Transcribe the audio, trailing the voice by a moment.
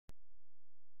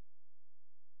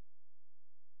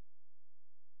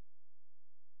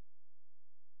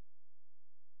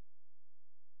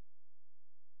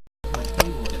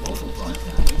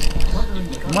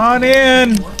on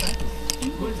in.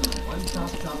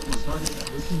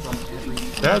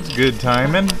 That's good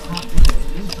timing.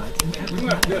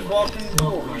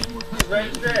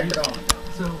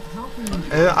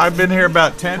 I've been here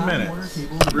about 10 minutes.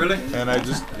 Really? And I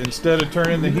just, instead of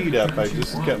turning the heat up, I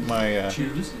just kept my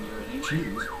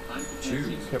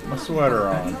sweater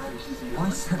on. Why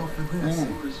settle for this?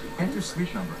 Enter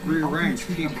Sleep Number. Rearrange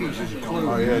key pieces of clothing.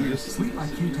 Oh yeah, just Sleep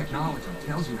IQ technology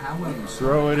tells you how well you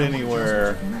throw it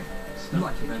anywhere.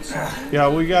 Yeah,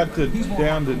 we got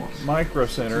down to Micro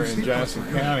Center in Johnson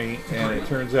County, and it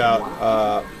turns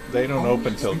out they don't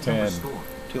open till 10.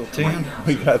 Till 10?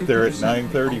 We got there at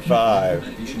 9:35.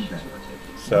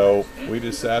 So we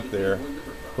just sat there.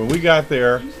 When we got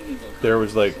there, there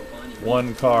was like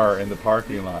one car in the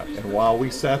parking lot, and while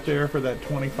we sat there for that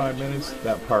 25 minutes,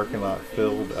 that parking lot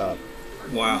filled up.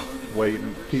 Wow.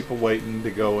 People waiting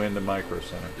to go into Micro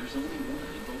Center.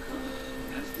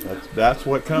 That's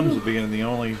what comes of being the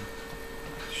only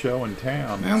show in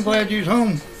town. I'm glad you're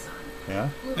home. Yeah?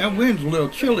 That wind's a little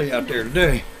chilly out there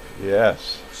today.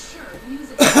 Yes.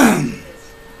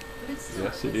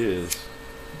 Yes, it is.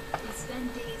 It's been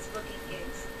days booking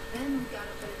gigs. Then we've got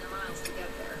to put in the miles to get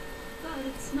there. But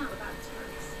it's not without its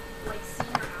perks. Like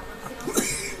seeing our album sales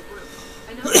through the roof.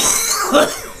 I know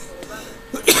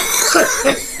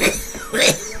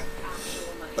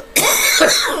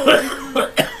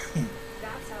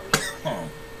that's how we know.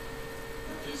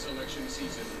 This election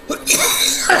season,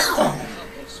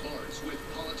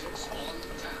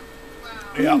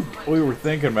 Yeah, we were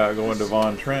thinking about going to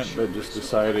Von Trent, but just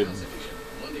decided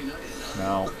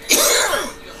no.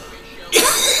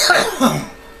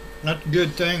 That's a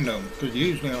good thing though, because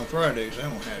usually on Fridays I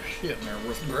don't have shit in there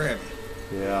worth grabbing.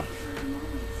 Yeah.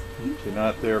 You're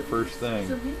not there first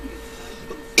thing.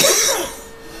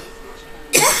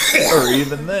 Or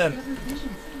even then.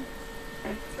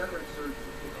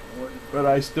 But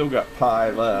I still got pie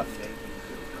left.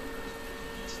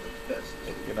 I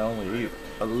can only eat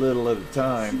a little at a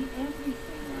time.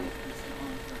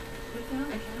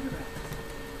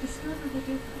 Discover the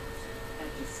difference at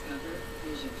Discover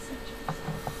Vision Centers.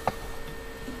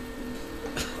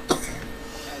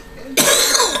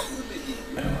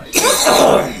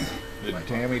 Did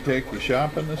Tammy take you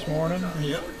shopping this morning?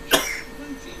 Yep.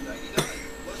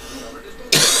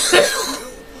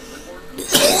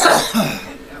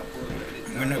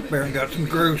 Went up there and got some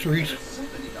groceries.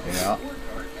 Yeah.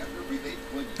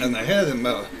 And they had them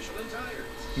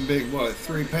big,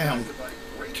 3-pound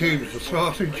tubes of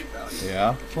sausage.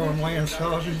 Yeah. Farmland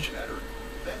sausage.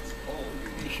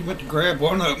 She went to grab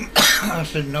one of them. I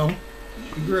said, no.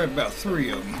 You grab about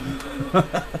 3 of them.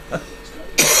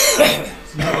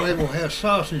 Now they will have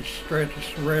sausage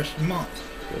stretches the rest of the month.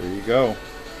 There you go.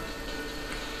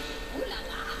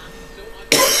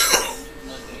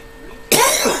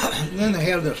 And then they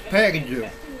have this package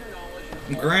of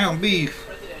ground beef,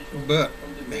 but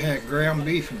they had ground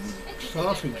beef and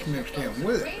sausage mixed in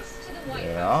with it.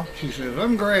 Yeah. She says,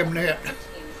 I'm grabbing that,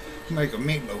 make a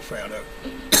meatloaf out of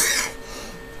it.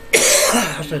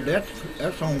 I said, that's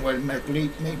the only way to make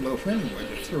meatloaf anyway,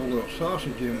 just throw a little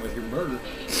sausage in with your burger.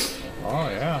 Oh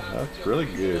yeah, that's really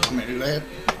good. I mean, that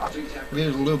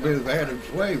gives a little bit of added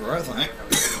flavor, I think.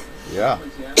 Yeah.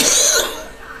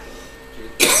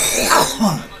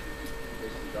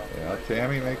 Yeah,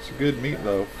 Tammy makes a good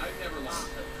meatloaf.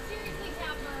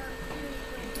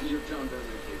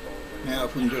 Now,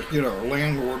 if we can just get our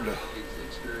landlord to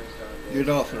get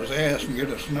off his ass and get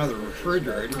us another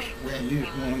refrigerator, we can use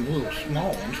one of the little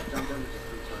small ones.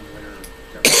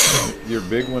 Your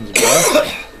big one's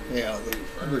bust? Yeah,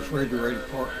 the refrigerator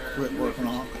part quit working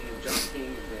on it.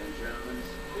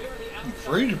 The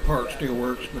freezer part still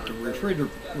works, but the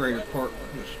refrigerator part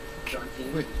just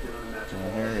quit.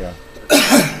 Oh, here you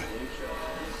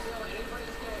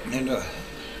And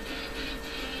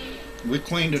we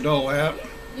cleaned it all out.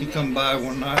 He come by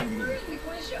one night and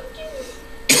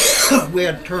we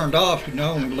had it turned off, you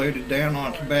know, and we laid it down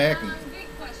on its back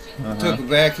and took a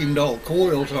vacuumed all the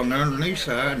coils on the underneath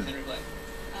side.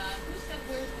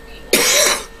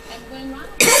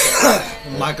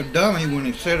 And like a dummy, when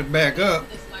he set it back up,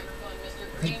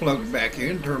 he plugged it back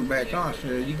in, turned it back on. I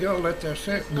said, you gotta let that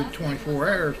set a good 24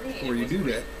 hours before you do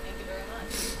that.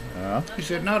 He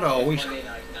said, not always.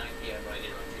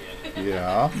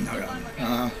 Yeah.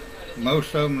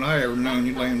 Most of them I ever known,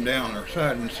 you lay them down on their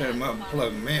side and set them up and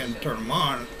plug them in, turn them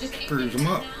on, screws them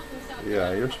up.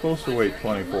 Yeah, you're supposed to wait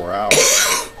 24 hours.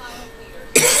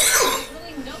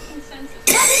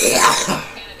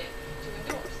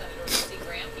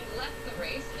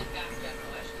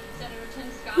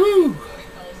 Woo!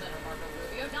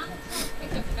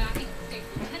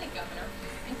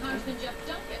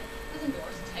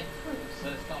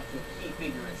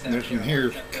 This one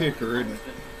here's the kicker, isn't it?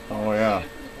 Oh yeah.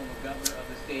 Governor of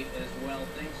the state as well.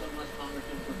 Thanks so much,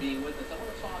 Congressman, for being with us. I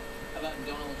want to talk about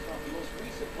Donald Trump. The most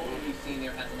recent poll we've seen there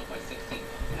has him up by 16. It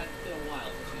hasn't been a while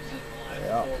since we've seen the last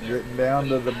Yeah, poll there. getting down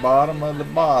to the bottom of the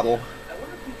bottle. I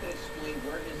wonder if you could explain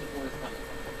where his support is coming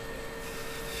from.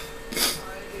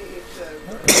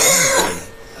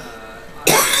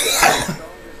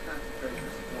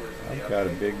 I've got a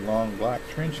big, long black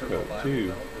trench coat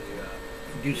too.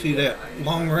 Did you see that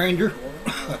Long Ranger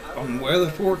on the weather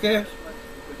forecast?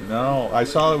 No, I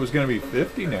saw it was going to be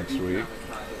 50 next week.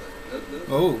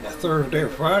 Oh, by Thursday or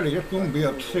Friday, it's going to be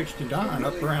up to 69,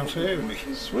 up around 70.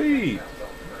 Sweet.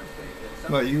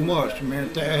 But you watch, the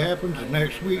minute that happens, the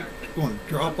next week, it's going to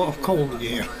drop off cold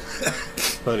again.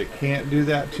 But it can't do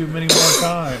that too many more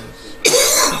times.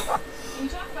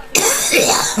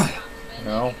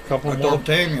 No, a couple I more. told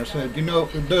Tammy, I said, you know,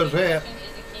 if it does that,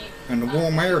 and the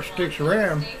warm air sticks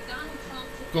around,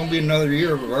 it's going to be another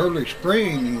year of early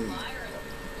spring, and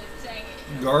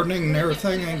gardening and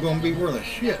everything ain't going to be worth a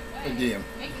shit again.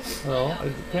 Well,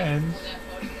 it depends.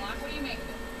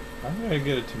 I'm going to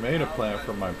get a tomato plant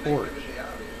for my porch.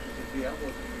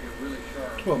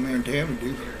 That's what me and Tammy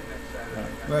do.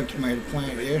 We had a tomato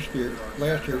plant last year.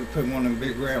 Last year we put one of them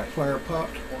big round flower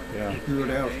pots. Yeah, Just grew it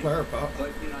out of a flower pot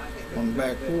on the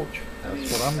back porch.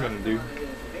 that's what I'm going to do.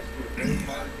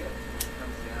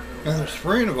 And this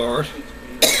friend of ours,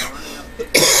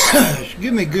 she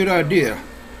gave me a good idea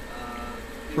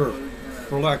for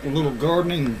like a little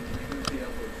gardening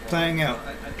thing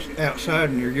outside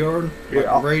in your yard, like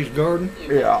Yeah. a raised garden.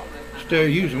 Yeah. Instead of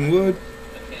using wood,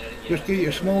 just get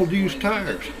you small used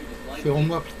tires, fill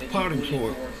them up with potting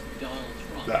soil.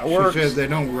 That She works. said they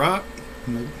don't rot,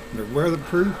 and they're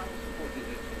weatherproof.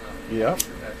 Yep.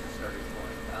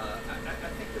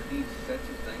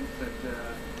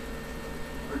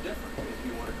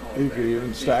 You could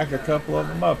even stack a couple of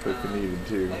them up if you needed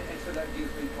to.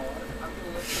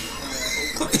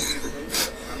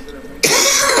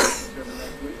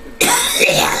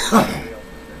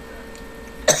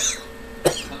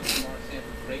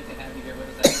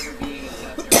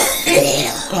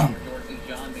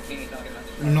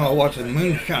 You know, I watched the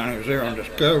moonshiners there on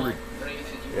Discovery.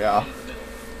 Yeah.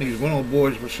 These one of the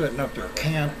boys were setting up their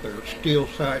camp, their steel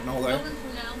site and all that.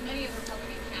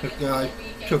 This guy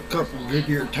took a couple of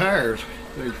Goodyear tires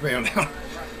that he found out,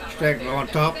 stacked them on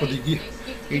top of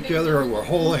each other over a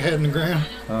hole they had in the ground.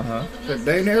 Uh-huh. Said,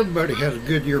 dang, everybody has a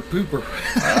Goodyear pooper.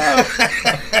 That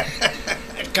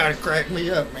kind of cracked me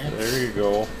up, man. There you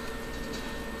go.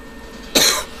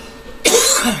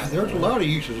 There's a lot of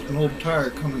uses an old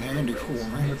tire come in handy for,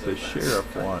 man. What the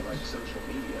sheriff wants.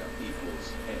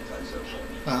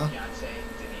 Huh?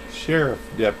 Sheriff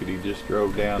deputy just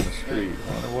drove down the street.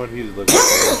 I wonder what he's looking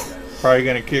for. Probably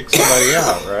gonna kick somebody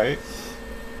out, right?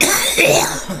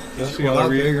 That's the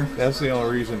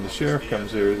only reason the sheriff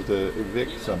comes here is to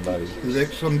evict somebody.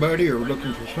 Evict somebody or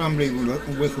looking for somebody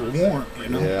with a warrant, you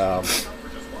know? Yeah.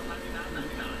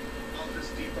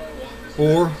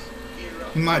 Or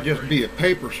he might just be a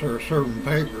paper sir serving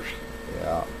papers,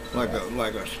 Yeah. like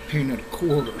a subpoena to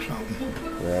court or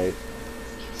something. Right.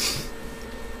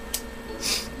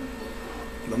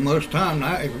 The most time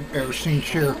I ever seen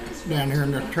sheriff down here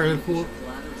in their trailer court,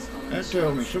 that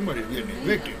tells me somebody's getting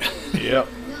evicted. Yep.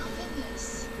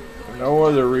 No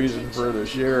other reason for the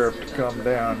sheriff to come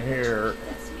down here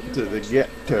to the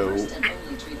ghetto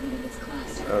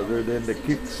other than to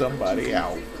kick somebody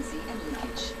out.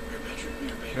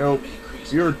 Nope,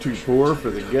 you're too poor for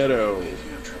the ghetto.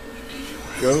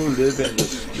 Go live in the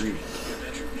street.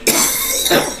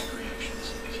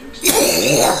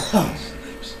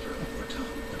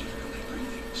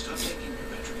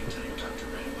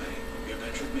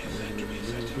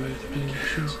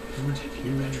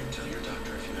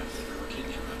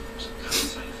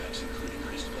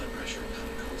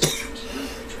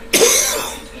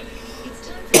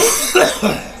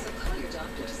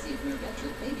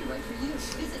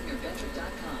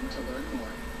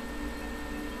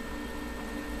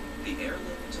 The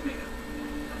heirloom tomato.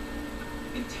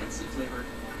 Intensely flavored,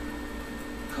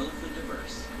 colorfully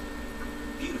diverse,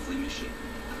 beautifully misshapen.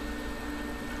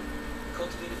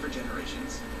 Cultivated for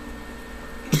generations,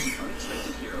 it's the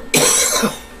unexpected hero with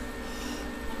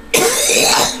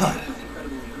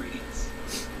incredible ingredients.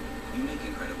 You make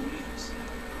incredible meals.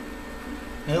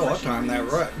 Hell, I timed that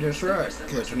right, just right,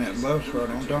 catching that bus right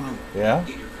on time. Yeah?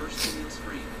 Get your first 2 meals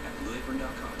free at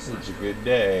blueapron.com. It's a good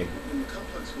day. In the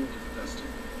complex world of investing,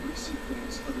 we see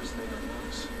things others may not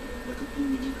notice, like a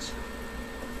blooming industry.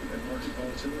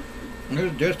 It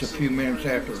was just a few minutes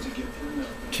after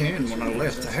 10 when I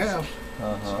left the house.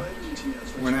 Uh-huh.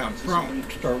 Went out in front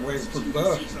and started waiting for the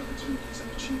bus.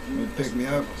 He picked me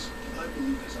up.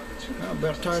 Well,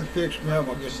 about the time he picks me up,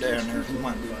 I'll get down there. He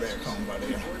might be back home by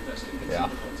then. Yeah.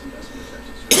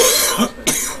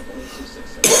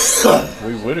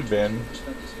 We would have been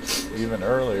even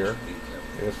earlier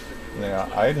if,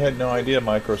 I'd had no idea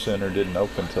Micro Center didn't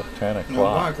open till 10 No,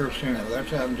 o'clock. Micro Center,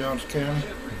 that's out in Johnson County?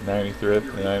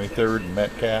 93rd and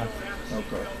Metcalf.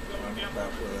 Okay. That's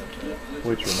about where that's at.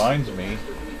 Which reminds me,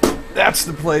 that's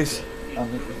the place. Candy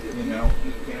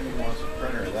wants a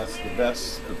printer.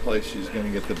 That's the place she's going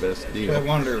to get the best I deal.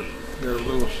 wonder, their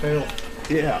little sale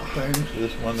Yeah, things.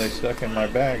 this one they stuck in my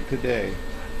bag today.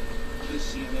 The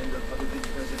CNN Republican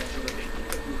presidential debate,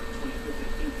 February 25th at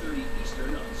 8:30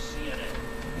 Eastern on CNN.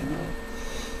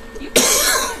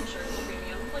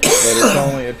 But it's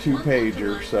only a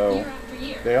 2-pager, so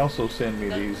they also send me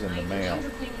these in the mail.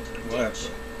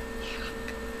 What?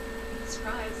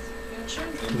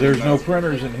 There's no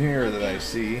printers in here that I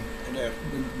see. It'd have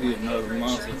to be another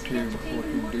month or two before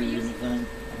you do anything.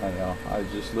 I know. I was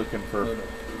just looking for If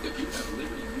you have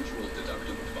Liberty Mutual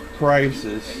deductible fund,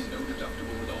 prices. pay no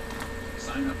deductible at all.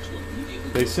 Sign up to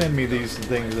immediately. They send me these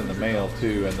things in the mail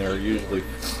too, and they're usually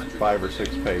 5 or 6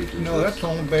 pages. You know, that's the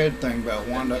only bad thing about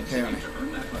Wyandotte County.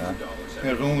 Yeah.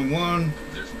 There's only one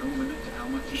There's no limit to how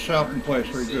much shopping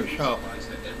place where you go shopping.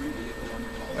 that every vehicle on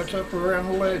your policy. That's up around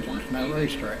the Legends, and that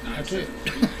racetrack. That's it.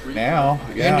 Now,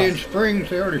 yeah. Indian Springs,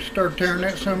 they already start tearing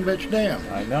that son of a bitch down.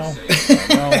 I know,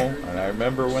 and I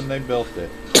remember when they built it.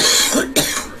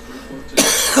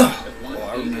 Well,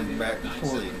 I remember back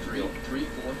before they built it.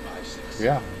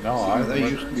 Yeah, no, I They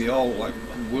used to be all like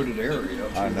wooded area.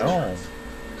 I know.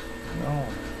 No.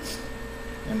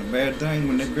 And the bad thing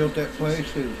when they built that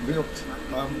place, it was built,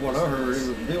 what I heard, it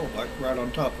was built like right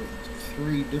on top of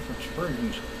 3 different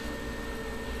springs.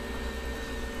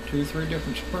 2 or 3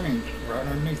 different springs right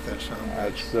underneath that son of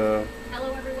a bitch.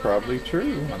 That's probably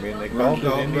true. I mean, they called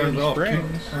it Indian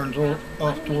Springs. Turns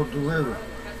off toward the river.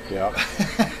 Yeah.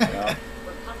 Yeah.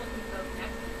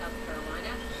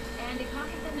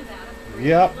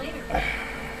 Yep.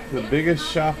 The biggest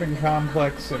shopping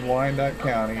complex in Wyandotte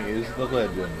County is the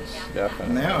Legends,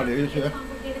 definitely. Now it is, yeah.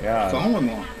 It's the Yeah. only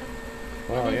one.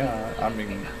 Well, yeah. I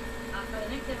mean,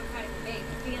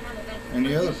 And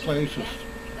the other place is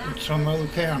in some other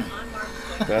county.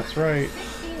 that's right.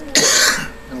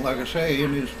 And like I say,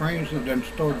 Indian Springs have done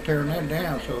started tearing that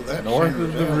down, so that's North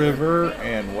of the river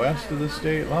and west of the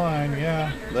state line,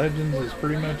 yeah. Legends is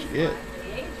pretty much it.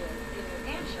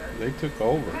 They took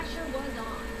over.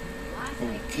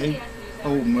 Okay.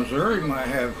 Oh, Missouri might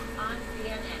have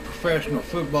a professional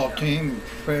football team and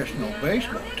professional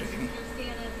baseball team,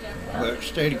 but the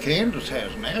state of Kansas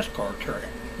has a NASCAR track,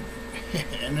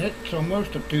 and it's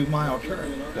almost a 2-mile track.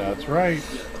 That's right.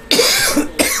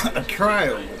 A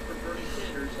triangle.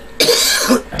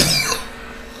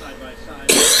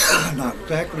 Not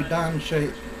exactly diamond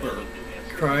shape or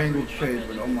triangle shape,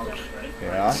 but almost.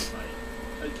 Yeah.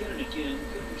 Again and again,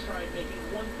 couldn't try making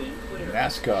one thing clear.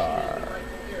 NASCAR.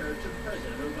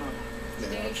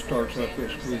 Yeah, it starts up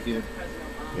this weekend,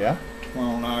 Yeah.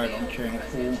 tomorrow night on Channel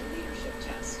 4.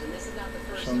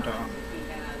 Sometime.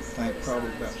 I think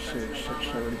probably about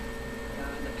 6:30.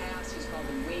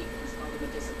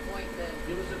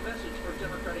 It was a message for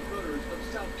Democratic voters of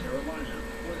South Carolina,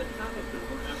 where the top of the